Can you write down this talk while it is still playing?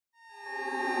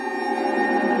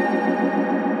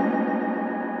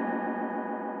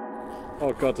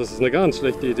Oh Gott, das ist eine ganz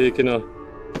schlechte Idee, Kinder.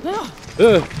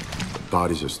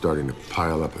 Bodies are starting to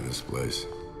pile up in this place.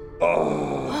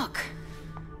 Oh. Look.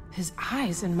 His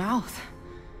eyes and mouth.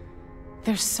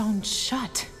 They're sewn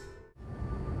shut.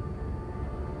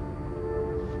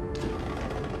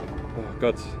 Oh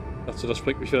Gott. Dachte, das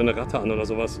springt mich wieder eine Ratte an oder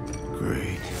sowas.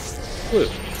 Great. Cool.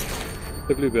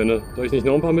 Eine Glühbirne. Soll ich nicht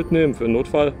noch ein paar mitnehmen für einen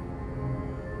Notfall?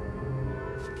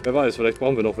 Wer weiß, vielleicht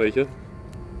brauchen wir noch welche.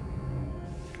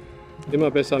 Immer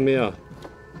besser mehr.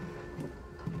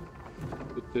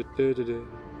 Ich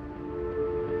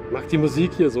mag die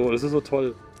Musik hier so, das ist so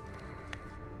toll.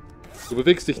 Du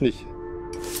bewegst dich nicht.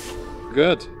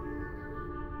 Gehört.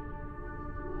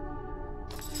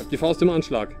 Ich hab die Faust im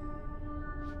Anschlag.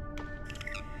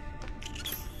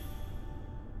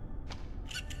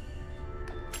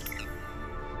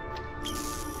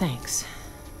 Thanks.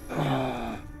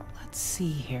 Now, let's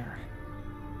see here.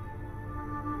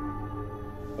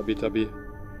 Tabi.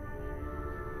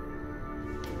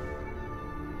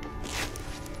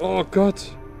 Oh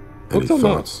Gott. Guck Any doch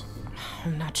mal. thoughts?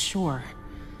 I'm not sure.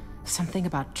 Something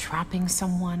about trapping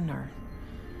someone, or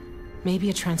maybe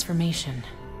a transformation.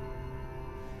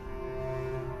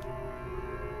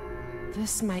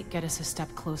 This might get us a step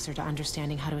closer to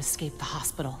understanding how to escape the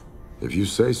hospital. If you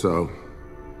say so.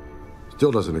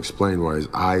 Still doesn't explain why his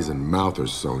eyes and mouth are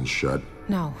sewn shut.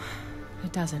 No,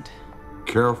 it doesn't.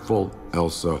 Careful,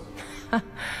 Elsa.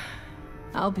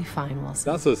 I'll be fine,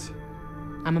 Wilson. Das ist.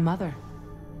 I'm a mother.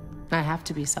 I have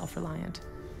to be self-reliant.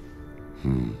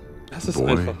 Das ist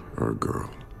Boy einfach. or a girl?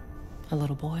 A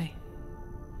little boy.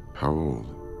 How old?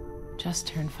 Just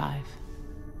turned 5.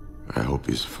 I hope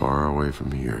he's far away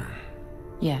from here.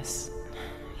 Yes,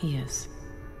 he is.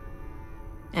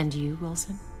 And you,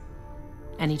 Wilson?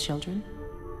 Any children?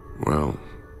 Well,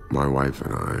 my wife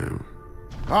and I...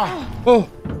 Oh!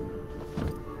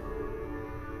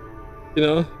 You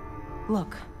know?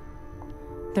 Look.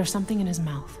 There's something in his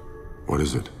mouth. What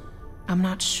is it? I'm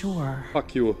not sure.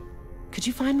 Fuck you. Could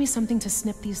you find me something to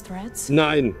snip these threads?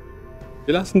 Nein.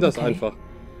 Wir lassen das Okay. einfach.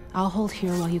 I'll hold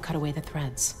here while you cut away the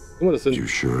threads. Guck mal, das You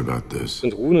sure about this?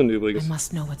 sind Runen I übrigens.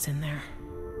 must know what's in there.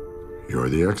 You're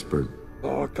the expert.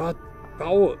 Oh Gott.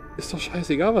 Bau. Ist doch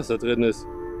scheißegal, was da drin ist.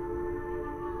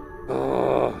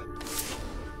 Oh.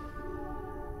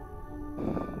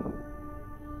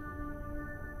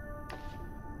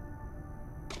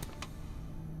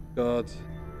 Gott.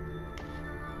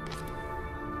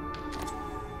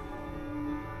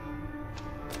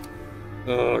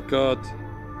 Oh Gott.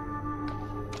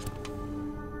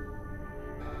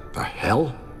 The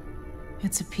hell?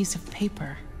 It's a piece of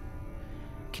paper.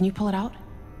 Can you pull it out?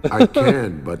 I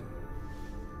can, but...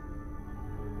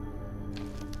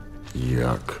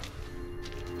 Yuck.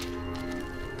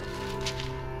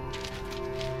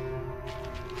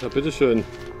 Ja, bitteschön.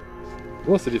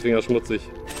 Du machst dir die Finger schmutzig.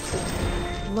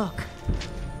 Look.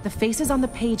 The faces on the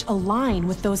page align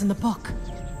with those in the book.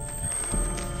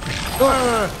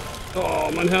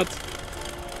 Oh, mein Herz.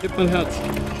 Gib mein Herz.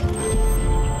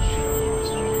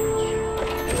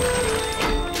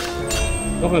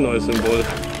 Noch ein neues Symbol.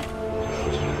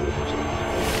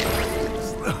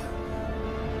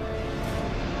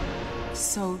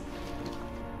 So,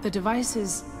 the device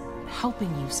is helping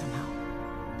you somehow.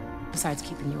 Besides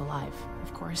keeping you alive,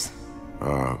 of course.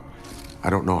 I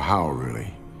don't know how,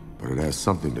 really. But it has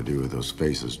something to do with those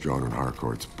faces drawn in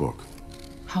Harcourt's book.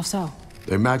 How so?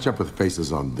 They match up with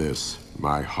faces on this,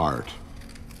 my heart.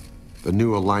 The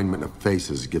new alignment of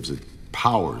faces gives it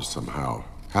powers somehow.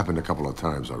 Happened a couple of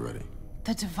times already.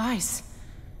 The device.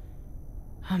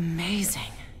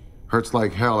 Amazing. Hurts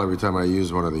like hell every time I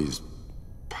use one of these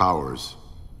powers.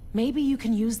 Maybe you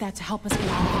can use that to help us get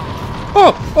out of here.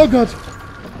 Oh! Oh Gott!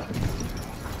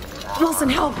 Wilson,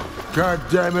 help! God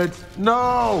damn it!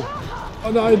 No!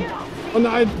 Oh nein! Oh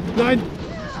nein! Nein!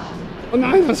 Oh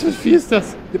nein, was für ein Vieh ist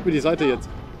das? Gib mir die Seite jetzt.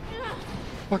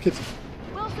 Fuck it.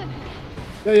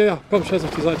 Ja. Komm, scheiß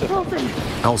auf die Seite.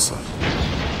 Elsa.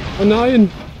 Oh nein!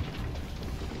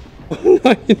 Oh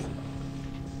nein!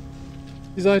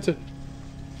 Die Seite.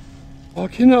 Oh,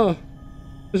 Kinder!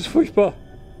 Das ist furchtbar.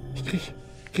 Ich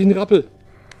krieg einen Rappel.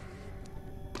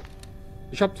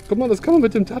 Guck mal, das kann man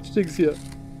mit dem Touchdings hier.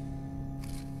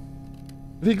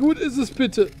 Wie gut ist es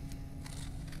bitte?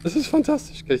 Das ist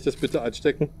fantastisch. Kann ich das bitte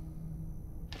einstecken?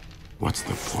 What's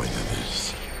the point of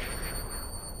this?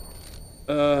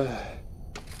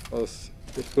 Das ist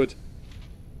nicht gut.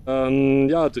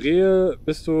 Ja, drehe,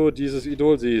 bis du dieses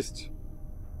Idol siehst.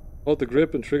 Hold the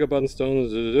grip and trigger buttons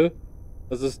down.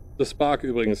 Das ist das Spark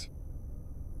übrigens.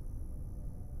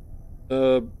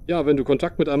 Ja, wenn du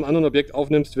Kontakt mit einem anderen Objekt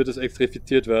aufnimmst, wird es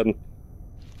extrifiziert werden.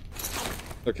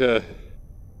 Okay.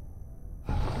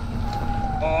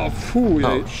 Oh, puh,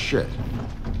 ey. Oh, shit.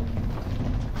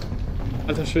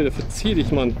 Alter Schwede, verzieh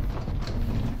dich, Mann.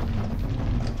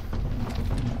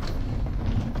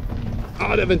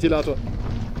 Ah, der Ventilator.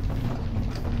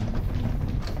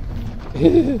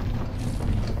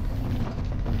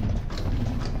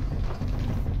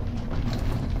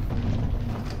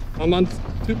 Oh Mann,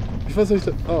 Typ, ich weiß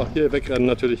nicht. Oh, hier wegrennen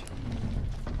natürlich.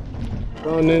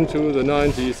 Run into the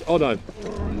 90s. Oh nein.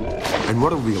 And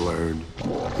what have we learned?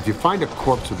 If you find a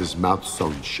corpse with his mouth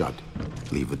sewn shut,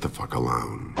 leave it the fuck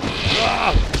alone.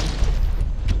 Ah!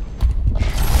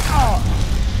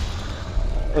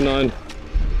 Oh nein.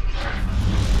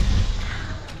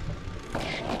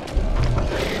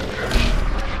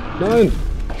 Nein!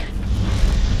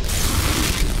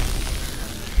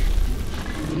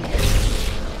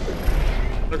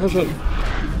 Da komm schon.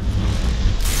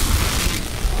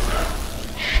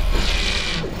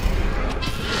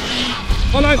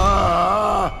 Oh nein!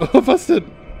 Oh, was denn?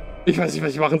 Ich weiß nicht,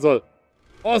 was ich machen soll.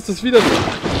 Oh, ist das wieder...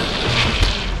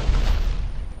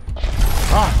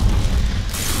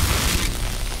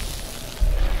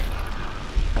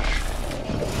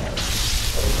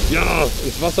 Ja,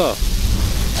 ins Wasser.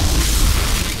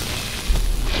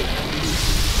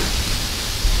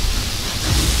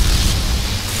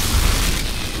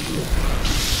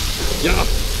 Ja.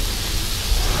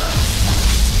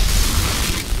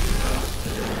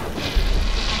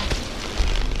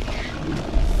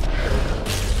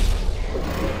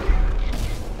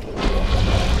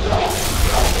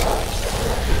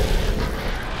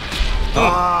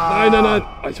 Ah, nein, nein, nein.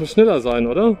 Ich muss schneller sein,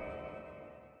 oder?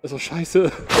 Das ist doch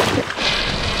scheiße.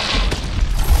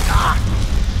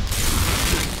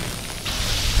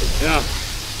 Ja.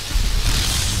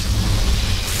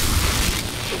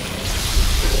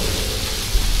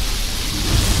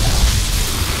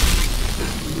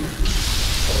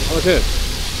 Okay.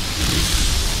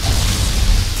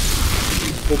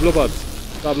 Wo blubbert's?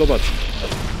 Da blubbert's.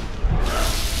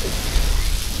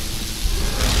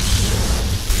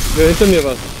 Ja, hinter mir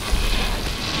was.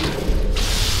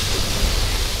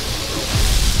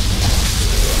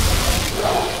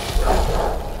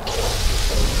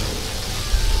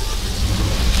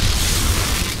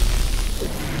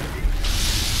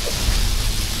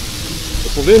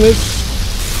 Das Problem ist,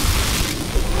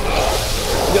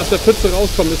 wie aus der Pfütze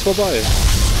rauskommen, ist vorbei.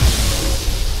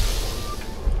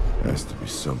 Has to be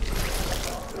something.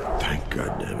 Thank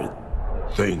God damn it.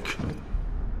 Think.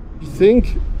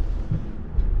 Think.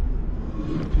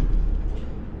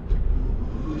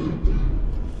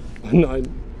 Oh nein.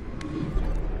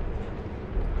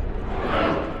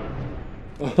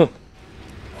 Oh.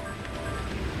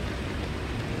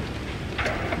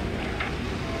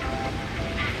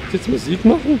 Jetzt Musik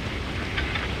machen?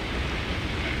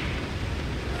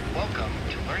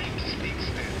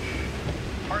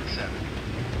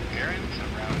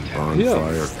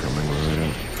 Bonfire coming right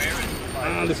up.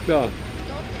 Ah, alles klar.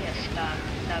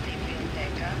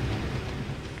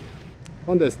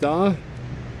 Und ist da.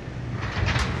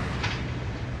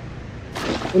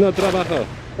 Una trabaja.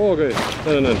 Oh, okay.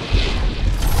 Nein, nein, nein.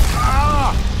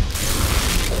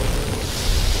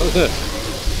 Alles schnell.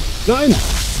 Nein!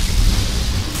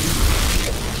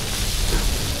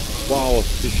 Wow,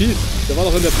 wie fies. Der war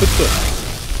doch in der Pfütze.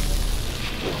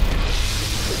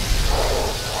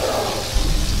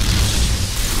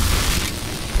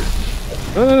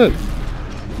 Nein, nein, nein.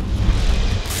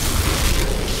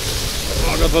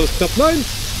 Oh Gott, war das knapp. Nein!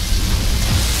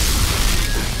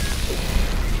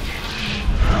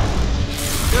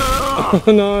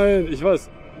 Oh nein, ich weiß.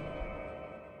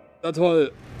 Na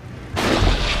toll.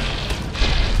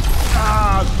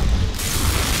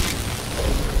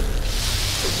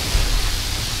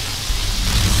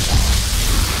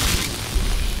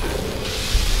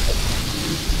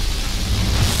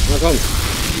 Na komm.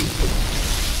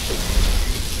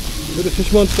 Bitte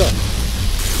Fischmonster.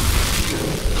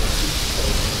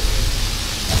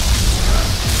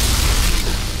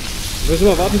 Wir müssen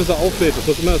mal warten, bis er auflädt. Das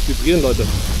muss immer erst vibrieren, Leute.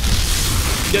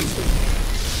 Jetzt.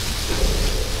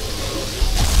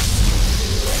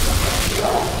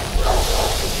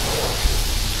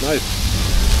 Nice.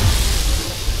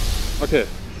 Okay.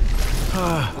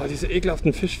 Oh, diese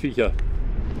ekelhaften Fischviecher.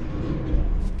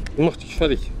 Mach dich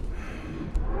fertig.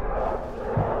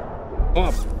 Komm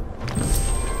ab.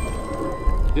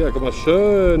 Hier, guck mal,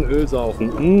 schön Öl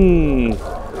saufen.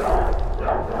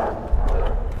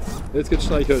 Jetzt geht's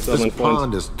Streichhölzer, mein This Freund.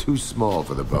 pond is too small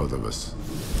for the both of us.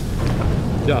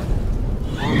 Ja.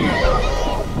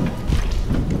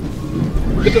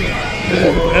 Bitte.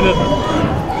 Brenne.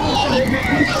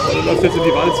 Du läufst jetzt in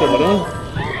die Walze, oder?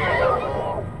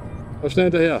 Komm schnell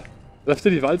hinterher. Läuft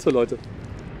in die Walze, Leute.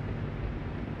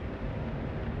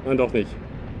 Nein, doch nicht.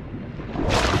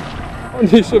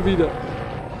 Und nicht schon wieder.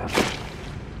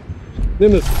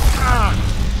 Nimm es. Ja.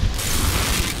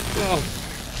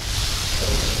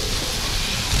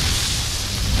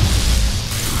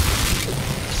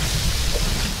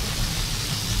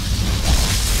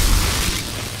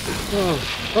 Ah,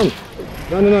 komm.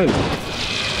 Nein, nein, nein.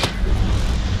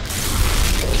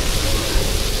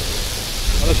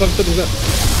 Aber das schafft er nicht mehr.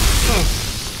 Ah,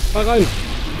 fahr rein.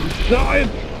 Nein!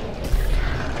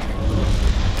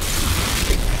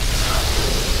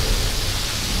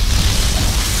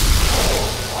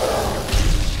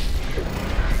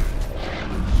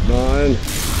 Nein.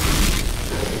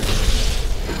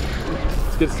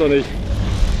 Das geht's doch nicht.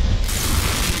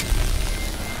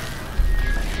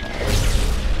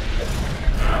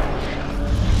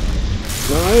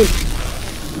 Nein!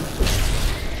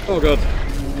 Oh Gott.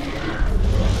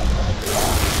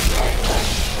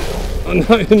 Oh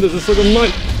nein, das ist so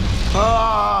gemein.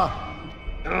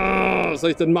 Was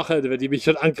soll ich denn machen, wenn die mich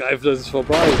schon angreifen? Das ist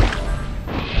vorbei.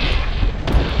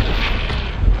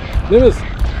 Nimm es!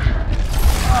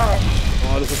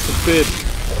 Oh, das ist zu spät.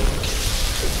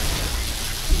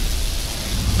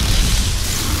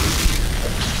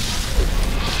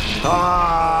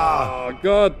 Oh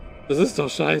Gott, das ist doch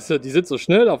scheiße. Die sind so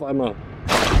schnell auf einmal.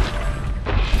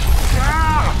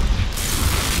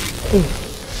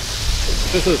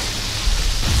 Das ist.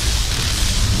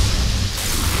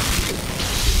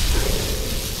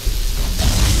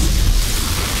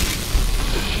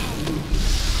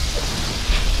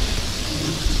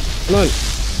 Nein.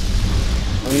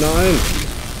 Oh nein.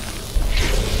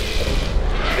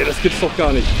 Ey, das gibt's doch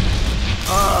gar nicht.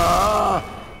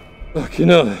 Oh,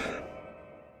 Kinder.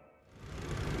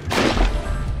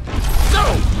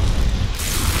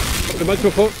 Kommt mir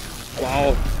manchmal vor.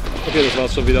 Wow. Okay, das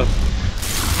war's schon wieder.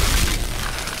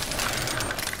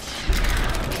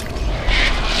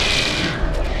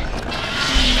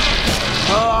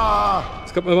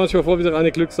 Es kommt mir manchmal vor wie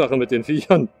eine Glückssache mit den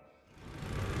Viechern.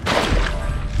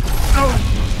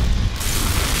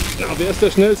 Na, wer ist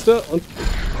der Schnellste? Und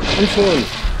schon.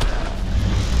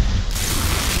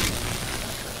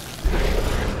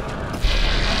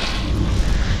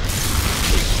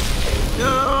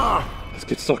 Das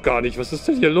gibt's doch gar nicht. Was ist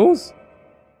denn hier los?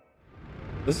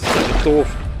 Das ist ja nicht doof.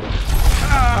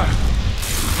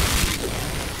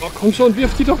 Oh, komm schon,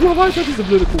 wirf die doch mal weiter, diese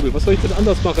blöde Kugel. Was soll ich denn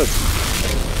anders machen?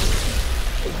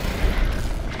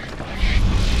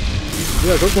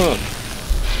 Ja, guck mal.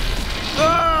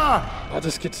 Oh,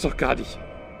 das gibt's doch gar nicht.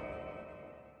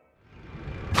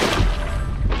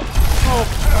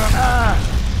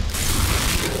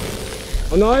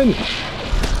 Oh nein!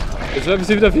 Jetzt werfen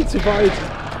sie wieder viel zu weit.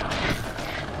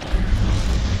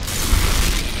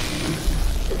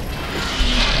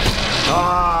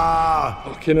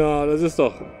 Ach, Kinder, das ist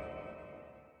doch...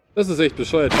 Das ist echt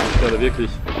bescheuert, gerade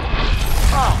wirklich.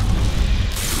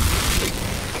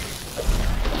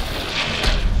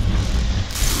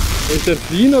 Soll ich denn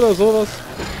fliehen oder sowas?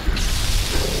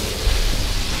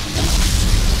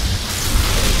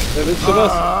 Ja, willst du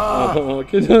was? Oh,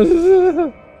 Kinder.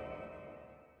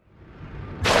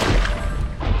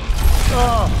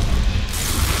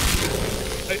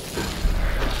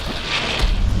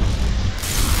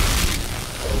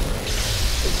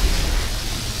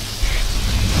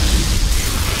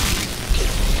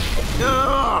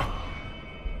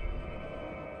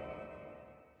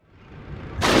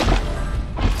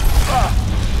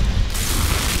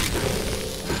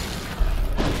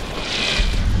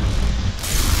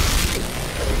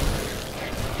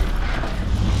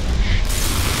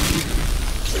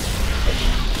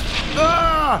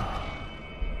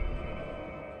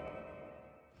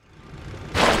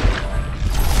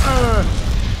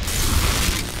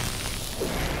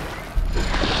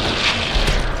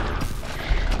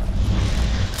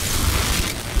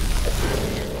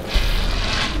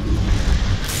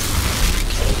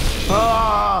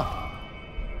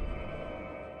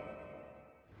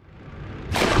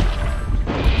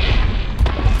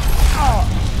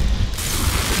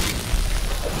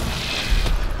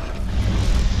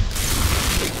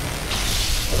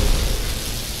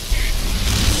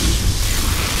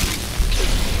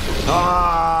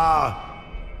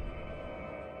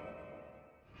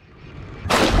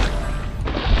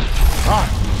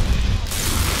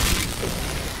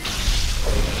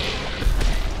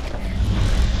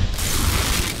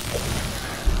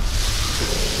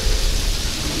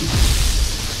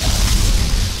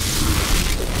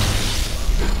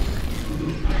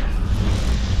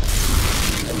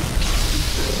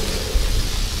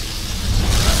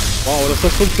 Wow, dass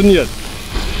das funktioniert.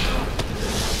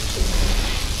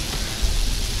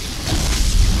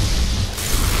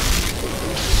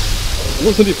 Wo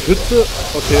ist denn die Pfütze?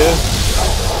 Okay.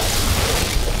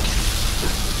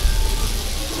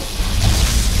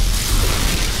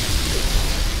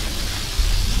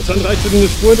 Das dann reicht für eine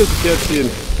Spur hinter sich herziehen.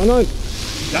 Oh nein.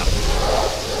 Ja.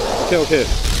 Okay, okay.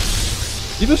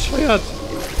 Die bescheuert.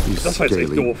 Das war jetzt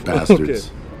echt doof. Okay.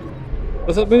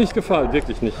 Das hat mir nicht gefallen,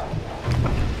 wirklich nicht.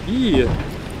 Wie?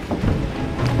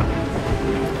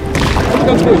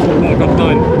 Ganz ruhig. Oh Gott,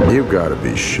 nein. You gotta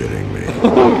be shitting me.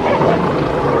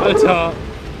 Alter.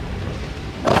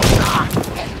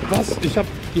 Was? Ich hab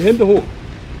die Hände hoch.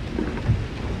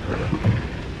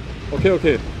 Okay,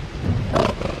 okay.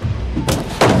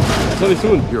 Was soll ich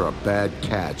tun? You're a bad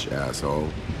catch, asshole.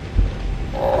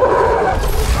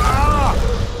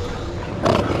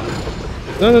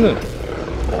 Nein, nein, nein.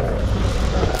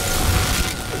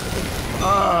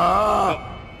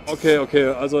 Okay, okay.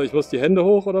 Also ich muss die Hände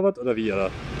hoch oder was? Oder wie, oder?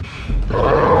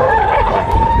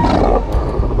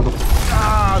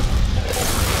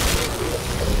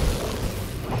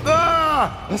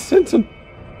 Was denn zum...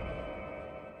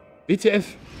 WTF?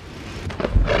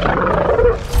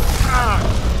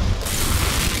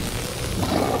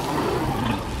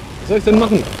 Was soll ich denn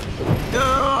machen?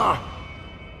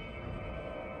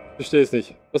 Ich verstehe es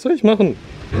nicht. Was soll ich machen?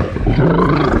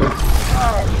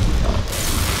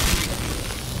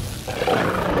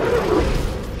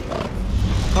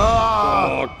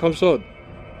 Oh, komm schon.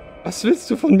 Was willst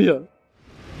du von mir?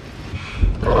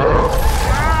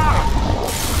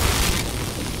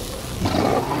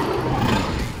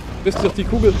 Bist du doch die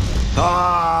Kugel?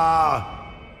 Ah!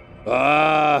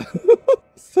 Was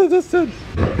ist das denn?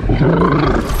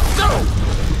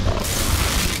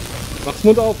 Mach's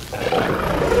Mund auf!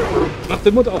 Mach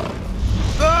den Mund auf!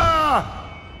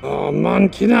 Oh Mann,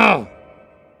 Kinder!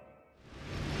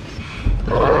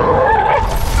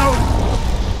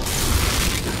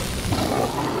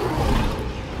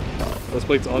 Das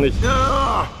bringt's auch nicht.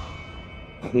 Ach,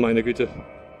 meine Güte.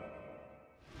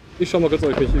 Ich schau mal kurz, ob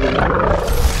ich mich hier...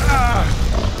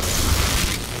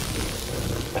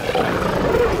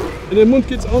 In den Mund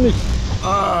geht's auch nicht.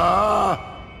 Ach,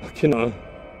 Kinder.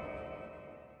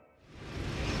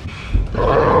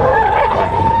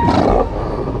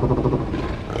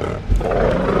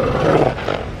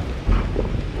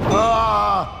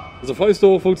 Also Fäuste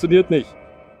hoch funktioniert nicht.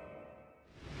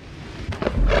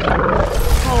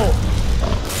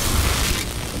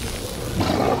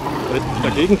 Soll ich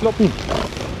dagegen kloppen?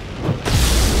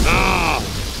 Ah!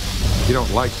 You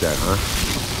don't like that, huh?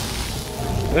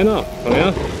 Keiner, komm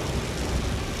her.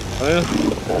 Komm her.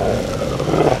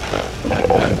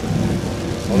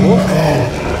 Komm hoch.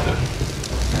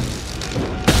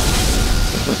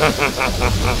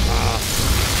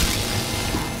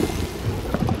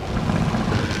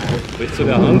 Sprich zu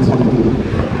der Hand.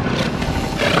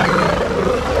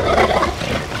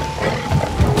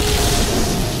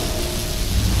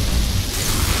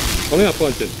 Komm her,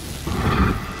 Freundchen.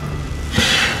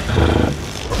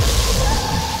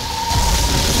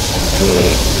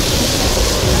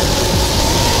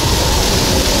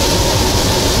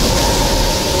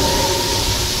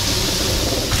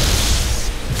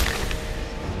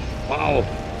 Wow.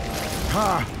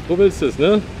 So willst du es,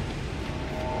 ne?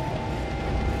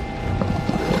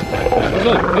 Komm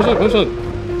schon, komm schon, komm schon.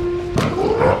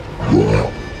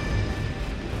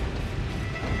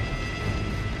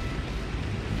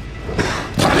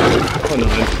 Oh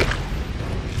nein.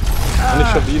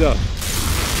 Nicht schon wieder.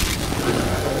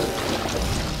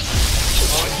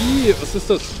 Oh, was ist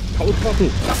das?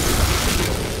 Kaulquappen.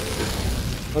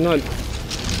 Oh nein.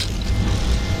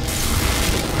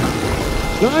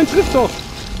 Nein, triff doch!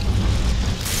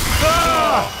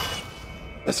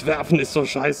 Das Werfen ist so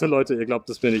scheiße, Leute. Ihr glaubt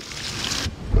es mir nicht.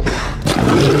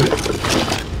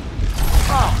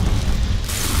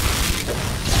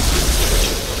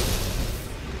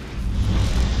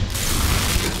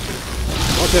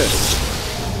 Okay.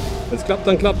 Wenn es klappt,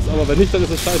 dann klappt's. Aber wenn nicht, dann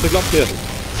ist es scheiße. Glaubt mir.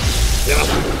 Ja.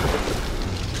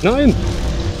 Nein!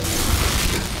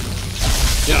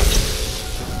 Ja.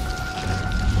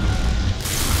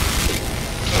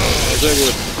 Oh, sehr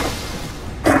gut.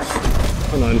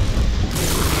 Oh nein.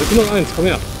 Jetzt nur noch eins. Komm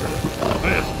her. Komm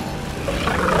her.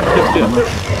 Jetzt hier.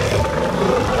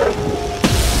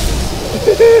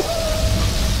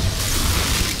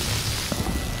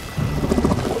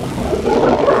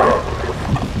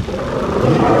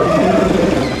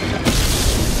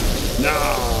 Na,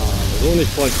 so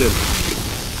nicht, Freundchen.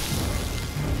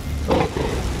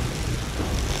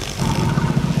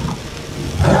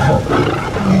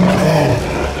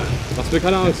 Machst mir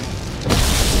keine Angst.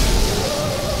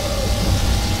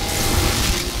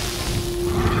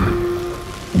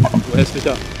 Du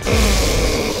hässlicher.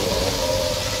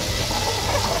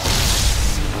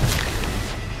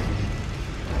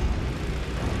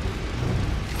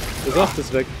 Du sagst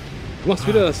es weg. Du machst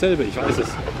wieder dasselbe, ich weiß es.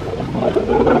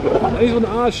 Sei nicht so ein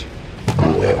Arsch.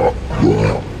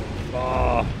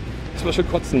 Boah. Das war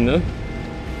schon kotzen, ne?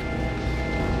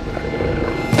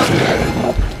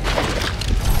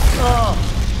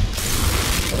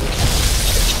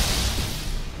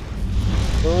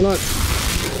 Oh nein.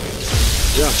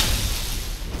 Ja.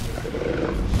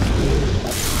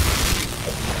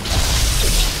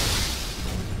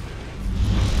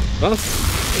 Was?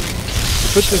 Du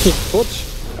fühlst mich nicht futsch?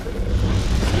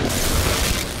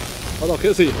 Oh doch,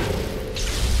 hier ist sie.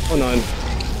 Oh nein.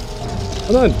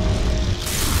 Oh nein.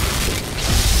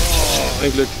 Oh,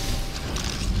 ein Glück.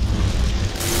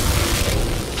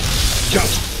 Ja.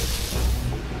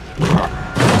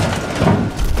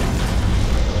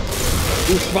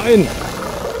 Du Schwein.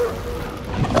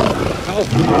 Auf.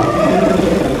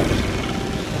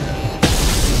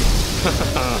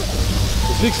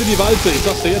 Du fliegst in die Walze. Ich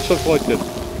sag's dir jetzt schon, Freundchen.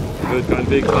 Da wird kein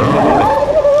Weg dran vorbei.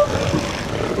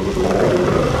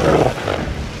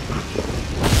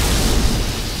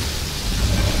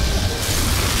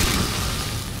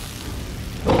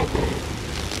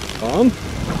 Komm.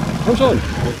 Komm schon.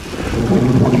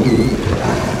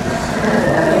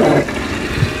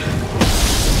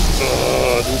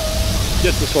 Oh, du.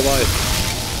 Jetzt ist vorbei.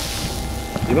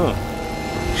 Prima.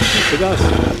 Für das.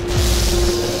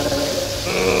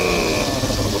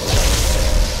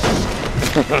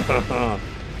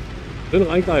 Schön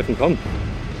reingreifen, komm.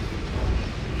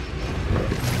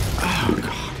 Oh Gott.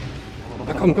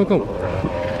 Na komm, komm, komm.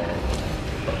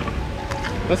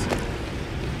 Was?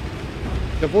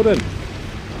 Ja, wo denn?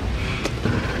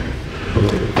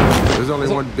 There's only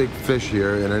one big fish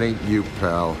here, and it ain't you,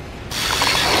 pal.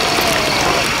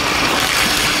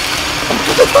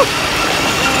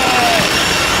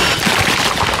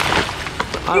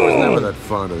 I was never that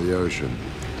fond of the ocean.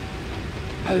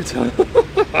 Alter.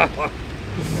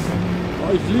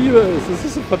 Oh, ich liebe es. Es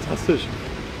ist so fantastisch.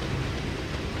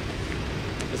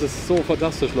 Es ist so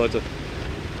fantastisch, Leute.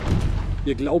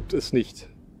 Ihr glaubt es nicht.